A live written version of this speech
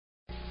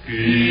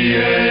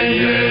Kyrie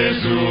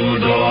Jesu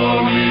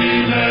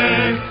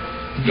Domine,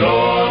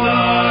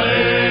 dona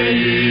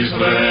eis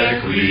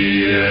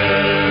requiem.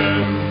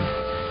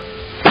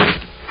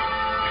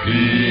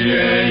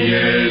 Kyrie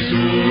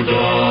Jesu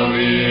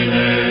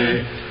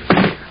Domine.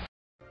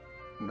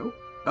 Nope.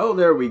 Oh,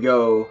 there we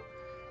go.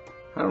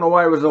 I don't know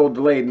why I was a little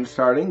delayed in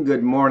starting.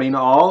 Good morning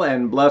all,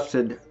 and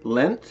blessed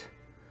Lent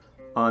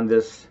on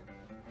this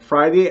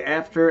Friday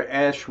after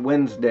Ash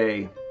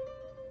Wednesday.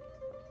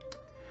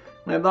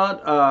 And I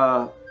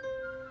thought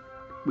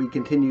we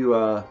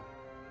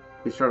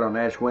start on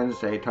Ash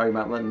Wednesday talking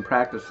about Lenten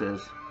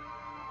practices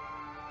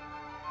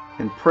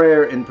and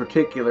prayer in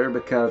particular,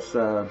 because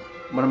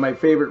one of my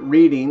favorite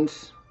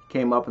readings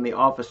came up in the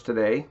office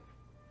today.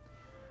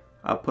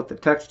 I'll put the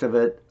text of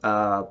it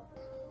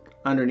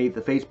underneath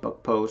the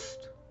Facebook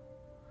post,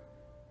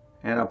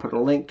 and I'll put a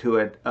link to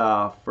it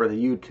for the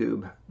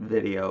YouTube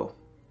video.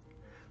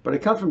 But it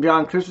comes from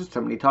John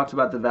Chrysostom, and he talks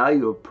about the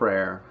value of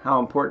prayer, how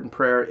important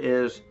prayer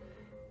is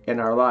in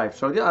our life.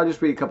 So I'll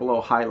just read a couple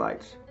little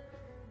highlights.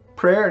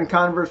 Prayer and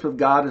converse with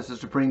God is the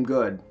supreme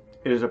good.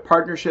 It is a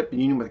partnership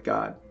and union with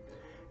God.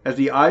 As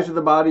the eyes of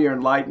the body are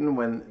enlightened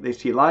when they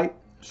see light,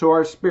 so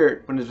our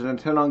spirit, when it is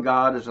intent on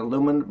God, is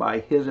illumined by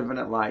His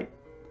infinite light.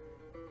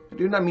 I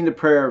do not mean the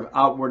prayer of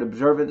outward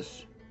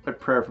observance, but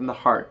prayer from the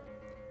heart,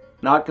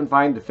 not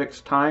confined to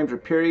fixed times or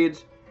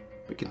periods,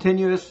 but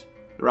continuous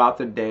throughout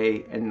the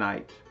day and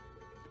night.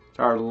 It's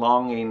our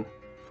longing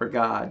for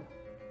God.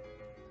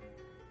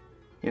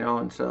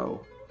 And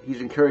so he's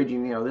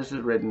encouraging, this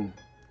is written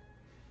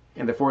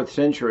in the 4th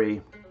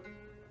century,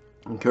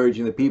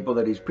 encouraging the people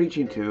that he's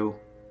preaching to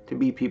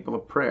be people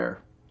of prayer.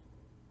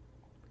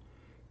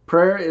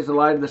 Prayer is the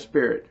light of the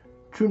Spirit,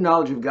 true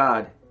knowledge of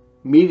God,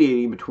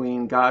 mediating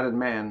between God and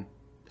man.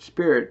 The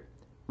Spirit,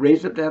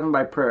 raised up to heaven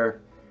by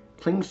prayer,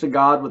 clings to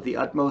God with the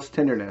utmost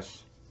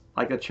tenderness.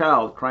 Like a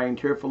child crying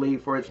tearfully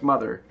for its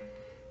mother,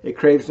 it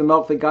craves the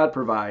milk that God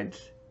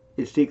provides.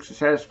 It seeks the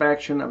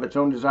satisfaction of its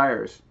own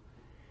desires,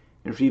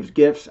 and receives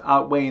gifts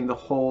outweighing the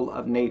whole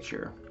of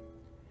nature.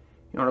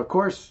 And of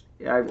course,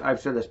 I've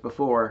said this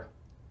before,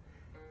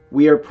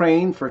 we are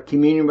praying for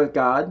communion with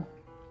God.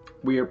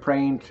 We are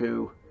praying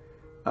to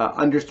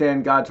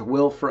understand God's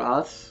will for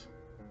us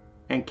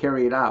and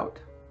carry it out.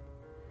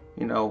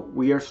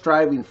 We are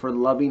striving for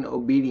loving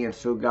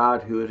obedience to a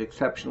God who is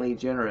exceptionally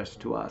generous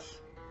to us.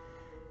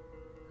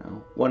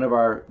 One of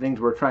our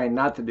things we're trying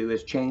not to do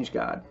is change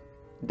God.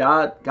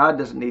 God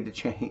doesn't need to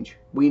change.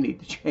 We need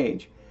to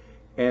change.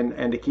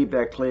 And to keep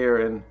that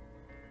clear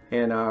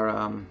in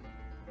our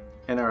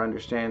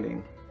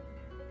understanding.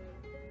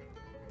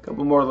 A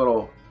couple more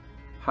little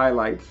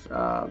highlights.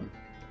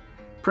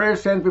 Prayer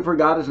stands before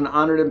God as an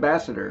honored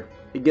ambassador.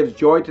 It gives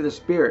joy to the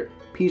spirit,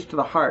 peace to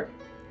the heart.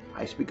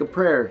 I speak of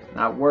prayer,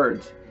 not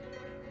words.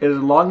 It is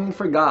a longing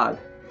for God,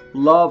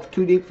 love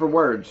too deep for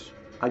words,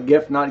 a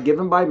gift not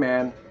given by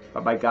man,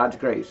 but by God's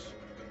grace.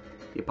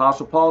 The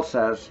Apostle Paul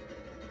says,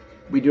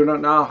 "We do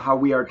not know how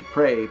we are to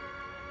pray,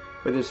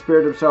 but the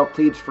Spirit Himself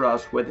pleads for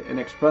us with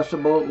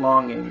inexpressible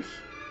longings."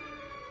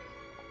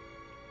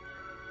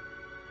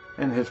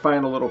 And his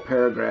final little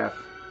paragraph.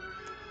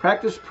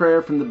 Practice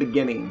prayer from the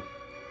beginning.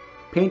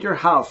 Paint your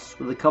house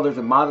with the colors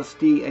of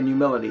modesty and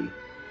humility.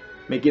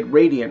 Make it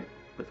radiant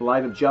with the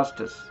light of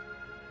justice.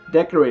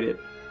 Decorate it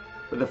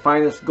with the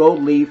finest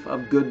gold leaf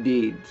of good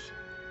deeds.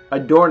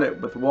 Adorn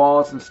it with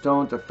walls and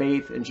stones of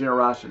faith and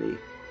generosity.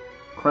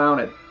 Crown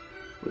it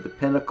with the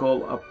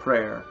pinnacle of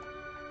prayer.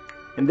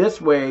 In this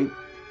way,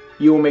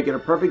 you will make it a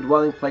perfect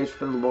dwelling place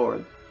for the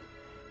Lord.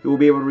 You will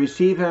be able to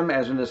receive Him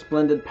as in a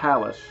splendid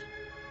palace.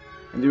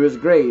 And through His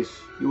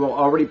grace, you will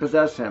already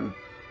possess Him,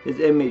 His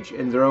image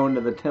enthroned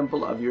in the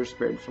temple of your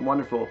spirit. It's a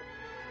wonderful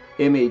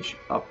image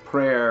of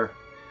prayer,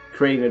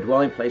 creating a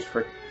dwelling place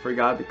for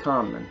God to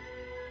come. And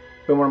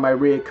it's been one of my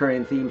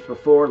reoccurring themes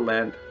before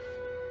Lent,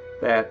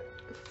 that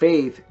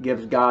faith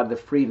gives God the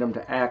freedom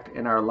to act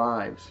in our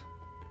lives.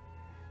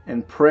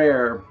 And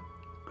prayer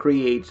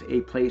creates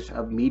a place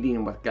of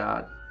meeting with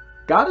God.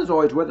 God is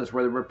always with us,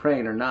 whether we're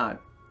praying or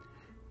not.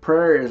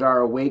 Prayer is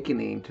our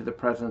awakening to the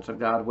presence of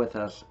God with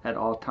us at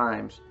all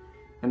times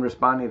and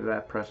responding to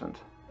that presence.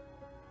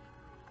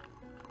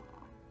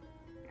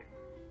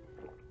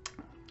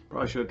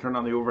 Probably should have turned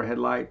on the overhead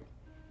light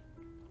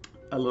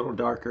a little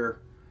darker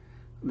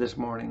this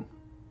morning.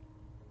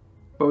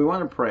 But we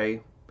want to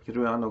pray because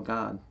we want to know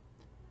God.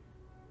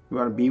 We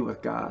want to be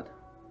with God.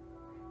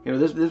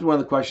 This is one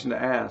of the questions to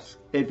ask.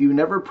 If you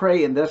never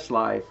pray in this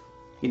life,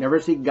 you never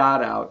seek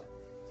God out,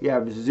 you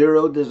have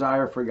zero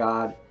desire for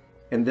God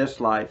in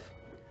this life,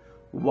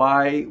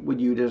 why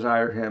would you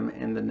desire Him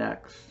in the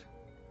next?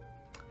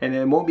 And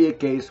it won't be a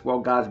case, well,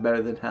 God's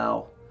better than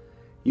hell.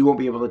 You won't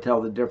be able to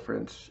tell the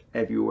difference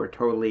if you were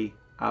totally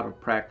out of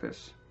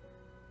practice.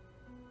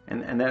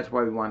 And that's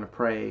why we want to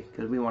pray,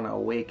 because we want to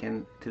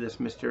awaken to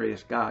this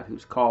mysterious God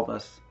who's called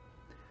us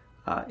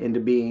into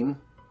being,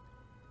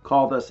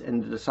 called us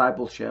into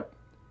discipleship,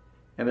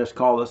 and has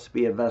called us to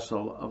be a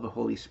vessel of the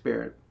Holy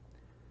Spirit.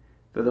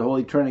 That the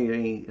Holy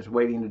Trinity is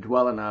waiting to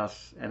dwell in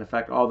us and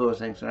affect all those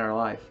things in our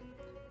life.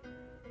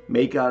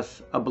 Make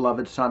us a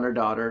beloved son or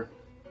daughter.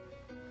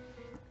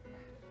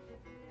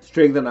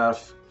 Strengthen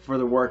us for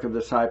the work of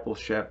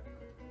discipleship.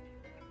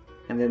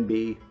 And then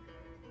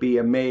be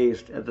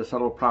amazed at the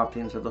subtle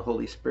promptings of the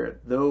Holy Spirit.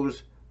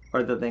 Those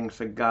are the things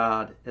that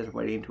God is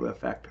waiting to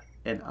effect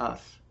in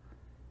us.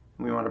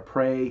 We want to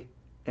pray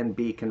and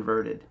be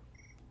converted.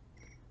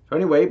 So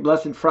anyway,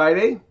 Blessed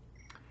Friday.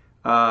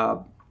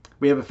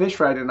 We have a Fish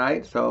Fry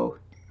tonight, so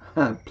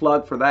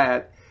plug for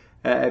that.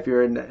 If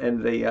you're in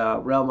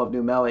the realm of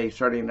New Meli,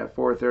 starting at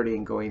 4:30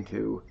 and going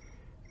to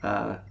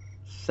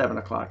 7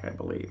 o'clock, I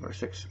believe, or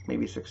 6,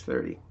 maybe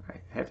 6:30. I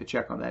have to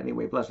check on that.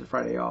 Anyway, Blessed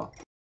Friday, all.